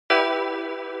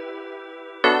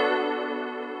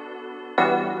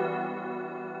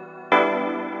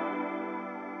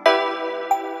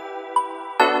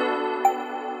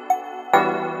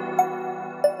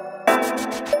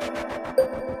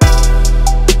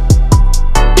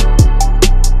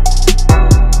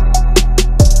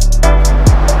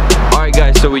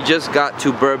just got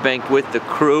to Burbank with the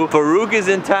crew. Farouk is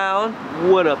in town.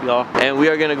 What up, y'all? And we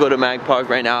are gonna go to Mag Park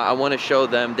right now. I wanna show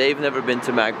them. They've never been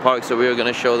to Mag Park, so we are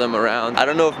gonna show them around. I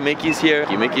don't know if Mickey's here.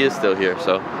 Mickey is still here,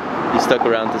 so he stuck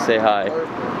around to say hi.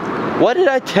 What did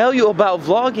I tell you about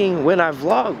vlogging when I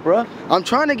vlog, bruh? I'm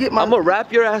trying to get my... I'm gonna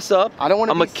wrap your ass up. I don't want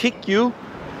to. I'm gonna kick you,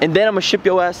 and then I'm gonna ship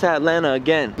your ass to Atlanta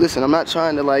again. Listen, I'm not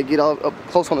trying to like get all up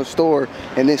close on the store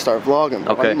and then start vlogging.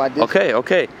 Okay.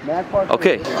 Okay.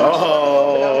 Okay.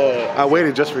 Oh, I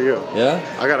waited just for you. Yeah?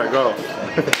 I gotta go.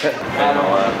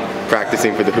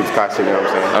 Practicing for the hoops classic, you know what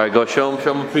I'm saying? All right, go show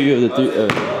them a preview of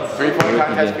the three-point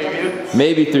contest preview?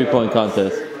 Maybe 3-point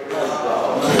contest.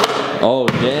 Oh,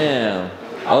 damn.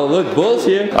 Oh, look, Bull's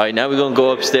here. All right, now we're gonna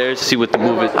go upstairs, see what the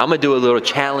move is. I'm gonna do a little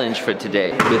challenge for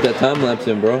today. Get that time lapse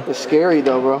in, bro. It's scary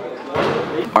though, bro.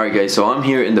 Alright guys, so I'm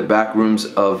here in the back rooms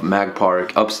of Mag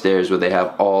Park upstairs where they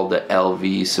have all the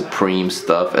LV Supreme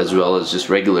stuff as well as just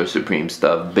regular Supreme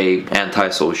stuff, Babe,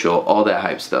 Antisocial, all that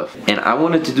hype stuff. And I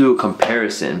wanted to do a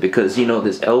comparison because, you know,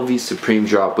 this LV Supreme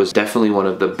drop was definitely one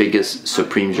of the biggest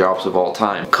Supreme drops of all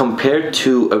time. Compared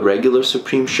to a regular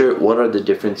Supreme shirt, what are the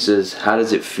differences? How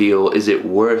does it feel? Is it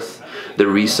worth the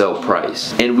resale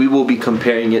price? And we will be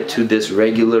comparing it to this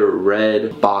regular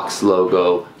red box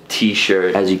logo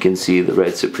t-shirt. As you can see, the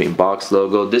red Supreme box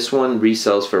logo. This one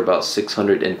resells for about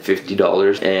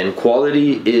 $650 and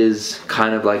quality is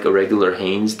kind of like a regular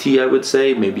Hanes tee, I would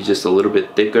say, maybe just a little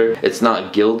bit thicker. It's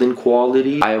not Gildan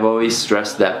quality. I have always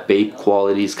stressed that Bape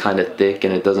quality is kind of thick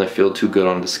and it doesn't feel too good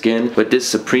on the skin, but this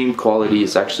Supreme quality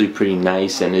is actually pretty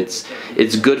nice and it's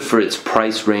good for its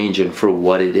price range and for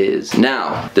what it is.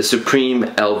 Now, the Supreme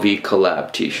LV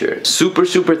collab t-shirt. Super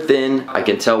thin. I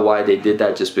can tell why they did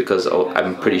that just because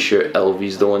I'm pretty sure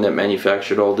LV's the one that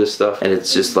manufactured all this stuff, and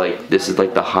it's just like, this is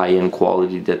like the high-end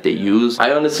quality that they use.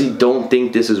 I honestly don't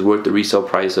think this is worth the resale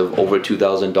price of over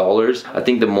 $2,000. I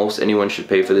think the most anyone should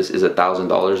pay for this is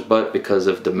 $1,000, but because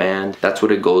of demand, that's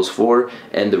what it goes for,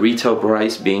 and the retail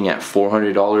price being at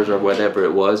 $400 or whatever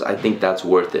it was, I think that's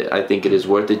worth it. I think it is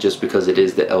worth it just because it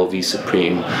is the LV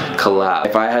Supreme collab.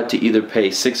 If I had to either pay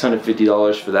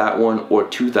 $650 for that one or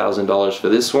 $2,000 for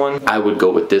this one, I would go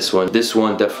with this one. This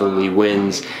one definitely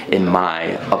wins in my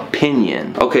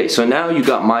opinion. Okay, so now you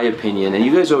got my opinion, and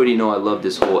you guys already know I love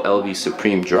this whole LV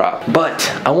Supreme drop,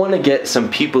 but I want to get some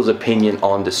people's opinion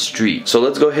on the street. So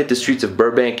let's go hit the streets of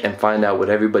Burbank and find out what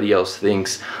everybody else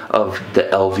thinks of the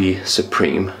LV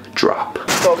Supreme drop.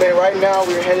 So man, right now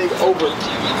we're heading over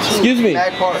to Excuse me.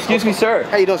 Mag Park. Excuse me, sir.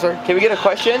 How you doing, sir? Can we get a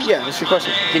question? Yeah, what's your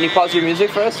question? Can you pause your music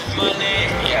for us?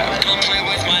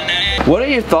 What are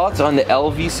your thoughts on the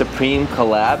LV Supreme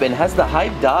collab, and has the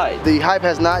hype died? The hype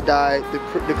has not died. The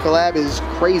collab is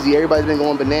crazy. Everybody's been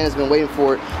going bananas, been waiting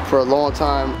for it for a long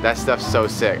time. That stuff's so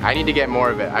sick. I need to get more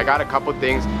of it. I got a couple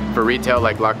things for retail,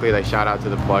 like luckily, like shout out to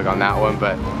the plug on that one,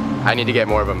 but I need to get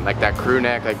more of them. Like that crew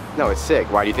neck, like, no, it's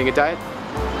sick. Why do you think it died?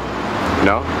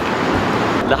 No?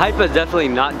 The hype has definitely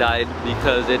not died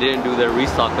because they didn't do their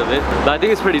restock of it. But I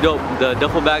think it's pretty dope. The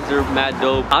duffel bags are mad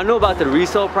dope. I don't know about the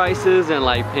resale prices and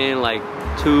like paying like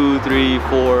 2, 3,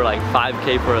 4, like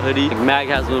 5K for a hoodie. Like Mag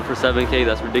has one for 7K,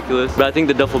 that's ridiculous. But I think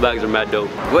the duffel bags are mad dope.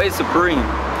 What is Supreme?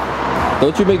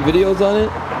 Don't you make videos on it?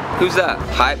 Who's that?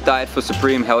 Hype died for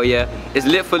Supreme, hell yeah. It's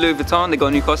lit for Louis Vuitton, they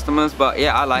got new customers, but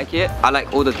yeah, I like it. I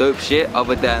like all the dope shit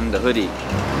other than the hoodie.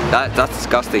 That's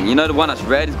disgusting. You know the one that's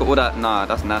red, it's got all that, nah,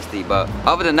 that's nasty, but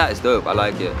other than that, it's dope, I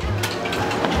like it.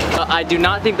 I do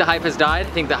not think the hype has died. I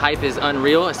think the hype is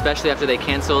unreal, especially after they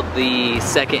canceled the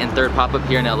second and third pop-up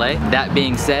here in LA. That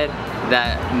being said,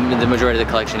 that the majority of the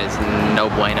collection is no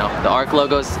bueno. The ARC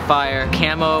logo's fire,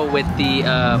 camo with the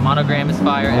monogram is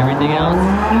fire, everything else.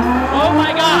 Oh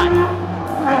my god!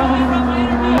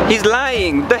 He's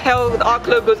lying. The hell, the ARC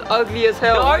logo's ugly as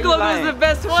hell. The ARC logo is the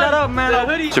best one. Shut up, man. The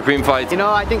hoodie. Supreme fights. You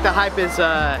know, I think the hype is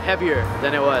heavier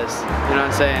than it was. You know what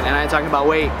I'm saying? And I ain't talking about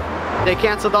weight. They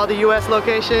canceled all the US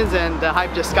locations and the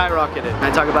hype just skyrocketed. I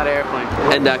talk about airplane.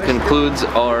 And that concludes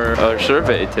our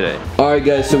survey today. Alright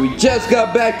guys, so we just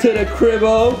got back to the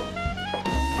cribbo.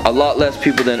 A lot less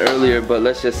people than earlier, but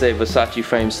let's just say Versace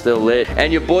frame's still lit.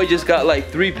 And your boy just got like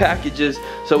 3 packages,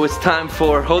 so it's time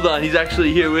for, hold on, he's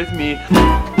actually here with me.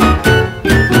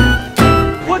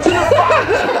 What's in the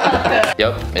box?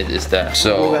 Yep, it is that.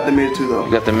 So We got the mid too though.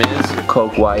 we got the mids,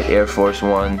 Coke White, Air Force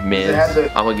One, mids.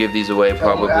 I'm gonna give these away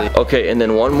probably. Okay, and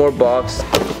then one more box.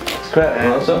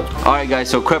 Crep, Alright guys,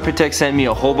 so Crep Protect sent me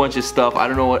a whole bunch of stuff. I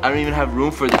don't even have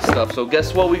room for this stuff. So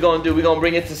guess what we gonna do? We gonna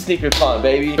bring it to SneakerCon,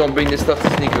 baby. We gonna bring this stuff to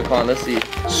SneakerCon. Let's see.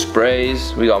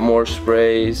 Sprays, we got more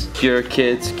sprays. Cure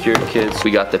kits.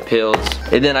 We got the pills.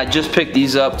 And then I just picked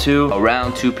these up too. A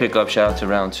round 2 pickup. Shout out to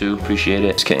round 2. Appreciate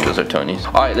it. Just kidding, those are Tony's.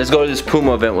 Alright, let's go to this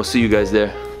Puma event. We'll see you guys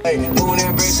there. Moving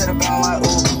that wrist at a bound like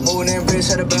ooh. Moving that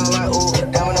wrist at a bound like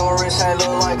ooh. Diamond on my wrist, I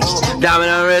look like glue. Diamond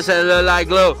on wrist, I look like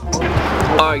glue.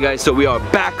 Alright guys, so we are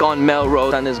back on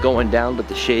Melrose. Sun is going down, but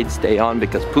the shades stay on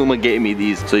because Puma gave me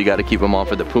these. So you gotta keep them on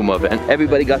for the Puma event.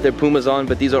 Everybody got their Pumas on,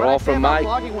 but these are all from my...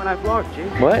 vlogging when I vlog, G.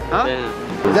 What? Huh?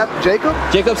 Yeah. Is that Jacob?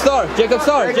 Jacob Star. Oh,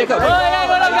 yeah,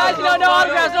 no, guys, no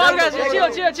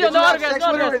autographs, chill, no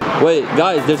autographs. Wait,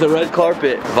 guys, there's a red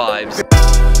carpet. Vibes.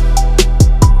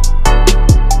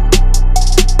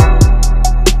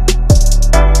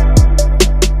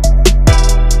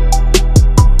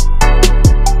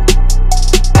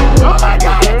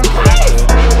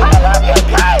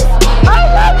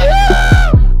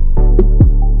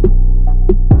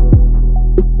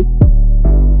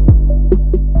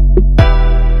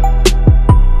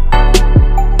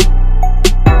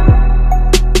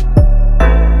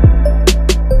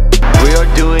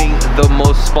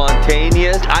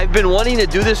 I've been wanting to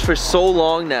do this for so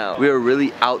long now. We are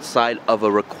really outside of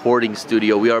a recording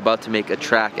studio. We are about to make a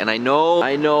track, and I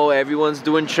know everyone's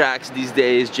doing tracks these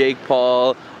days. Jake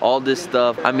Paul, all this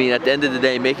stuff. I mean, at the end of the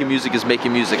day, making music is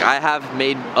making music. I have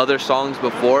made other songs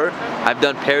before. I've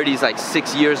done parodies like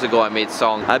 6 years ago. I made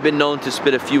songs. I've been known to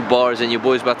spit a few bars, and your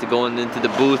boy's about to go into the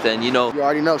booth, and you know. You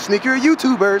already know, sneaker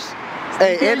YouTubers.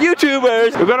 Hey, and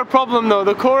YouTubers. We've got a problem though.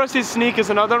 The chorus is sneakers,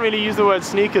 and I don't really use the word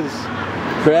sneakers.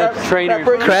 Crap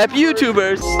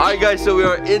YouTubers. Alright guys, so we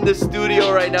are in the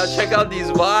studio right now. Check out these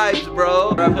vibes, bro.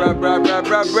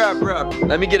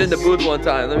 Let me get in the booth one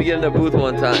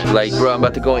time. Like, bro, I'm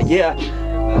about to go in. Yeah.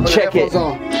 Check it.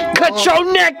 Cut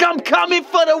your neck, I'm coming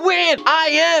for the win. I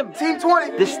am Team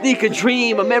 20. the sneaker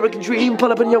dream, American dream.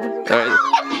 Pull up in the open.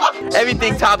 Alright.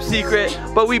 Everything top secret,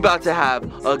 but we about to have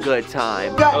a good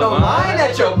time. Got no line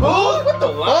at your booth? What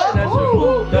the fuck?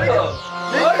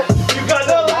 You got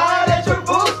no line at your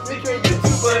booth, sneaker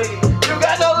YouTuber. You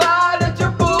got no line at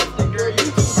your booth, sneaker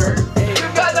YouTuber.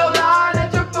 You got no line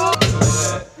at your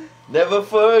booth. Never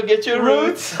forget your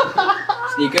roots.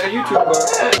 Sneaker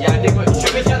YouTuber. Yeah, I think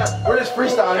We're just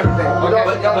freestyling everything. Okay,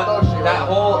 but that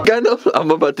whole...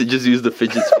 I'm about to just use the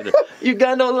fidget spinner. You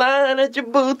got no line at your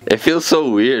booth. It feels so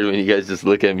weird when you guys just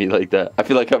look at me like that. I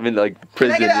feel like I'm in like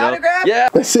prison, Can I get an autograph? Yeah.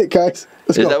 That's it, guys.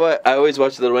 Let's Is go. that why I always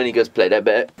watch Lil Wayne? He goes, play that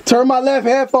bet. Turn my left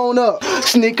headphone up.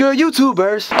 Sneaker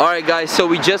YouTubers. Alright guys, so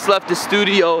we just left the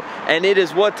studio and it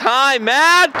is what time,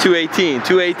 man?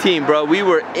 2:18, bro. We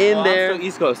were in there. I'm still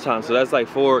East Coast time, so that's like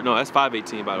that's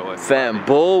 5:18 by the way. Fam,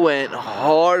 Bull went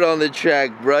hard on the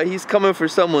track, bro. He's coming for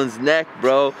someone's neck,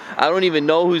 bro. I don't even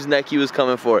know whose neck he was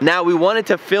coming for. Now, we wanted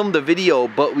to film the video,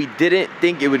 but we didn't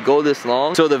think it would go this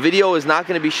long. So the video is not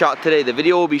gonna be shot today. The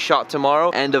video will be shot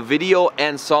tomorrow, and the video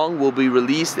and song will be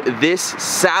released this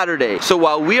Saturday. So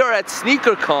while we are at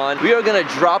SneakerCon, we are gonna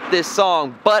drop this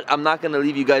song, but I'm not gonna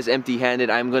leave you guys empty-handed.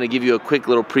 I'm gonna give you a quick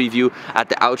little preview at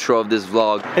the outro of this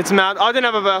vlog. It's mad. I didn't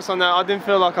have a verse on there. I didn't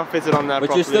feel like I fitted on there But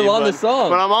properly, you're still on the song.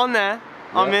 But I'm on there.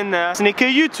 I'm in there. Sneaker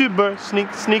YouTuber.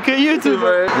 Sneaker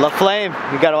YouTuber. La Flame,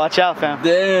 you gotta watch out, fam.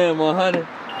 Damn, 100.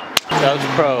 That was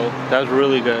pro. That was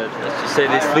really good. Let's just say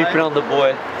they're sleeping on the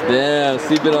boy. Damn,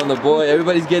 sleeping on the boy.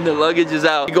 Everybody's getting their luggages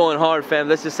out. We're going hard, fam.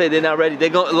 Let's just say they're not ready. A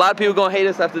lot of people gonna hate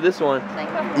us after this one.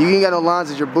 You ain't got no lines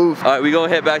at your booth. All right, we're gonna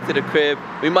head back to the crib.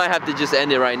 We might have to just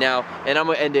end it right now, and I'm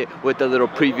gonna end it with a little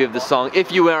preview of the song. If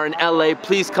you are in LA,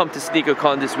 please come to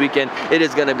SneakerCon this weekend. It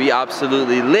is gonna be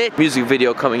absolutely lit. Music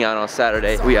video coming out on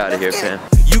Saturday. We out of here, fam.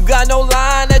 You got no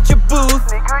line at your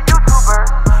booth.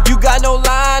 You got no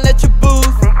line